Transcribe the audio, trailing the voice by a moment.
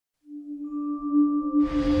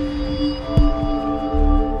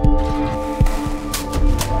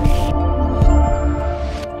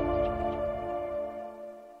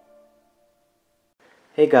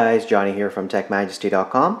Hey guys, Johnny here from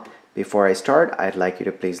TechMajesty.com. Before I start, I'd like you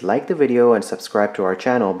to please like the video and subscribe to our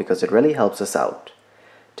channel because it really helps us out.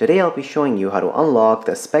 Today I'll be showing you how to unlock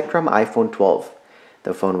the Spectrum iPhone 12.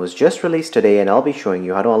 The phone was just released today and I'll be showing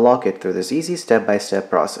you how to unlock it through this easy step-by-step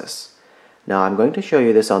process. Now I'm going to show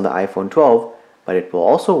you this on the iPhone 12, but it will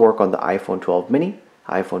also work on the iPhone 12 mini,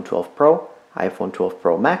 iPhone 12 Pro, iPhone 12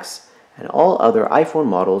 Pro Max, and all other iPhone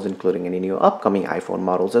models, including any new upcoming iPhone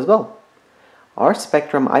models as well. Our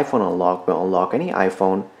Spectrum iPhone Unlock will unlock any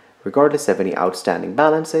iPhone regardless of any outstanding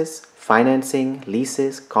balances, financing,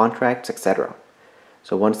 leases, contracts, etc.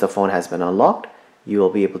 So once the phone has been unlocked, you will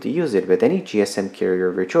be able to use it with any GSM carrier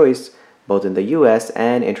of your choice, both in the US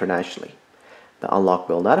and internationally. The unlock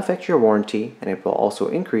will not affect your warranty and it will also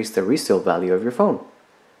increase the resale value of your phone.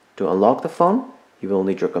 To unlock the phone, you will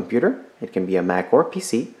need your computer, it can be a Mac or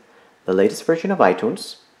PC, the latest version of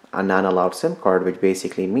iTunes, a non-allowed SIM card, which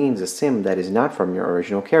basically means a SIM that is not from your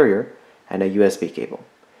original carrier, and a USB cable.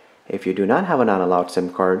 If you do not have a non-allowed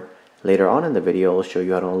SIM card, later on in the video I'll show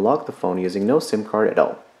you how to unlock the phone using no SIM card at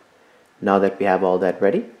all. Now that we have all that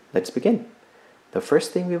ready, let's begin. The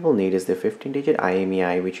first thing we will need is the 15-digit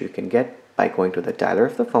IMEI, which you can get by going to the dialer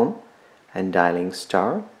of the phone and dialing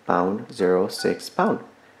 *#06#.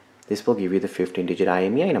 This will give you the 15-digit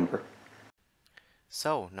IMEI number.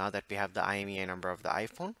 So, now that we have the IMEI number of the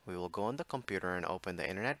iPhone, we will go on the computer and open the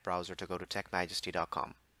internet browser to go to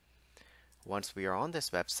TechMajesty.com. Once we are on this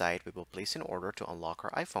website, we will place an order to unlock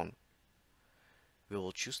our iPhone. We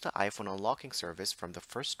will choose the iPhone unlocking service from the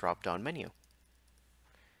first drop-down menu.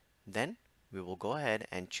 Then, we will go ahead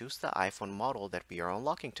and choose the iPhone model that we are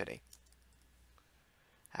unlocking today.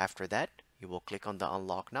 After that, you will click on the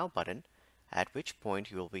Unlock Now button, at which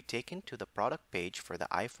point you will be taken to the product page for the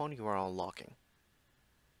iPhone you are unlocking.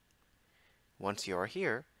 Once you are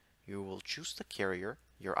here, you will choose the carrier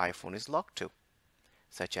your iPhone is locked to,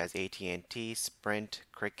 such as AT&T, Sprint,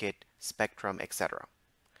 Cricket, Spectrum, etc.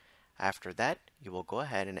 After that, you will go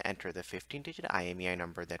ahead and enter the 15-digit IMEI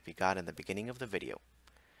number that we got in the beginning of the video.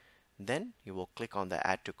 Then, you will click on the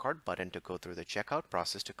Add to Cart button to go through the checkout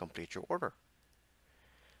process to complete your order.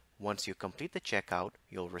 Once you complete the checkout,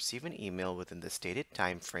 you'll receive an email within the stated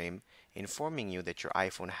time frame informing you that your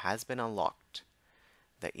iPhone has been unlocked.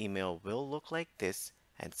 The email will look like this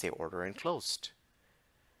and say Order Enclosed.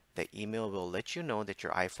 The email will let you know that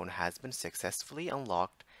your iPhone has been successfully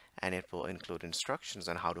unlocked, and it will include instructions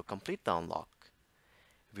on how to complete the unlock.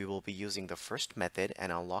 We will be using the first method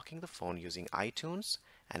and unlocking the phone using iTunes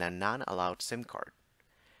and a non-allowed SIM card.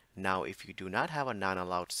 Now, if you do not have a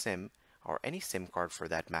non-allowed SIM, or any SIM card for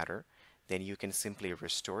that matter, then you can simply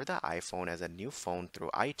restore the iPhone as a new phone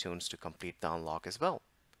through iTunes to complete the unlock as well.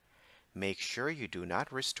 Make sure you do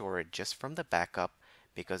not restore it just from the backup,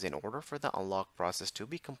 because in order for the unlock process to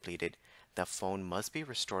be completed, the phone must be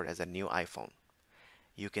restored as a new iPhone.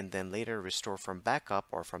 You can then later restore from backup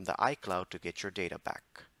or from the iCloud to get your data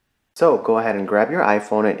back. So go ahead and grab your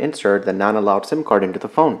iPhone and insert the non-allowed SIM card into the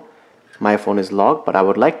phone. My phone is logged, but I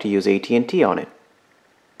would like to use AT&T on it.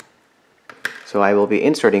 So I will be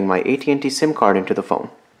inserting my AT&T SIM card into the phone.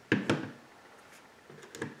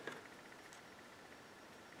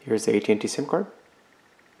 Here's the AT&T SIM card.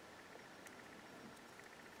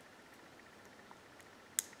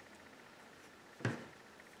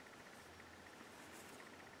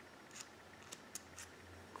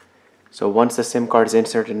 So once the SIM card is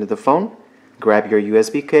inserted into the phone, grab your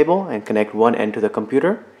USB cable and connect one end to the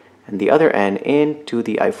computer and the other end into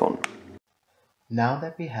the iPhone. Now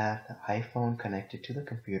that we have the iPhone connected to the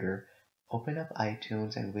computer, open up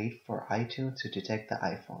iTunes and wait for iTunes to detect the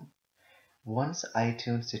iPhone. Once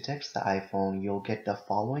iTunes detects the iPhone, you'll get the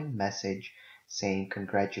following message saying,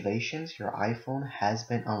 "Congratulations, your iPhone has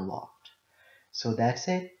been unlocked." So that's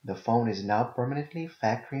it. The phone is now permanently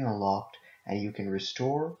factory unlocked, and you can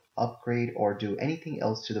restore, upgrade, or do anything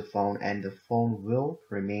else to the phone, and the phone will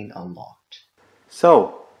remain unlocked.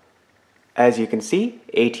 So, as you can see,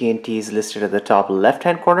 AT&T is listed at the top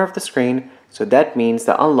left-hand corner of the screen, so that means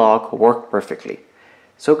the unlock worked perfectly.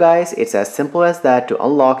 So guys, it's as simple as that to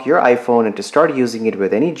unlock your iPhone and to start using it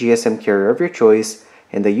with any GSM carrier of your choice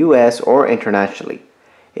in the US or internationally.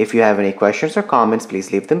 If you have any questions or comments,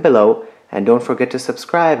 please leave them below, and don't forget to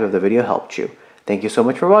subscribe if the video helped you. Thank you so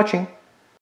much for watching.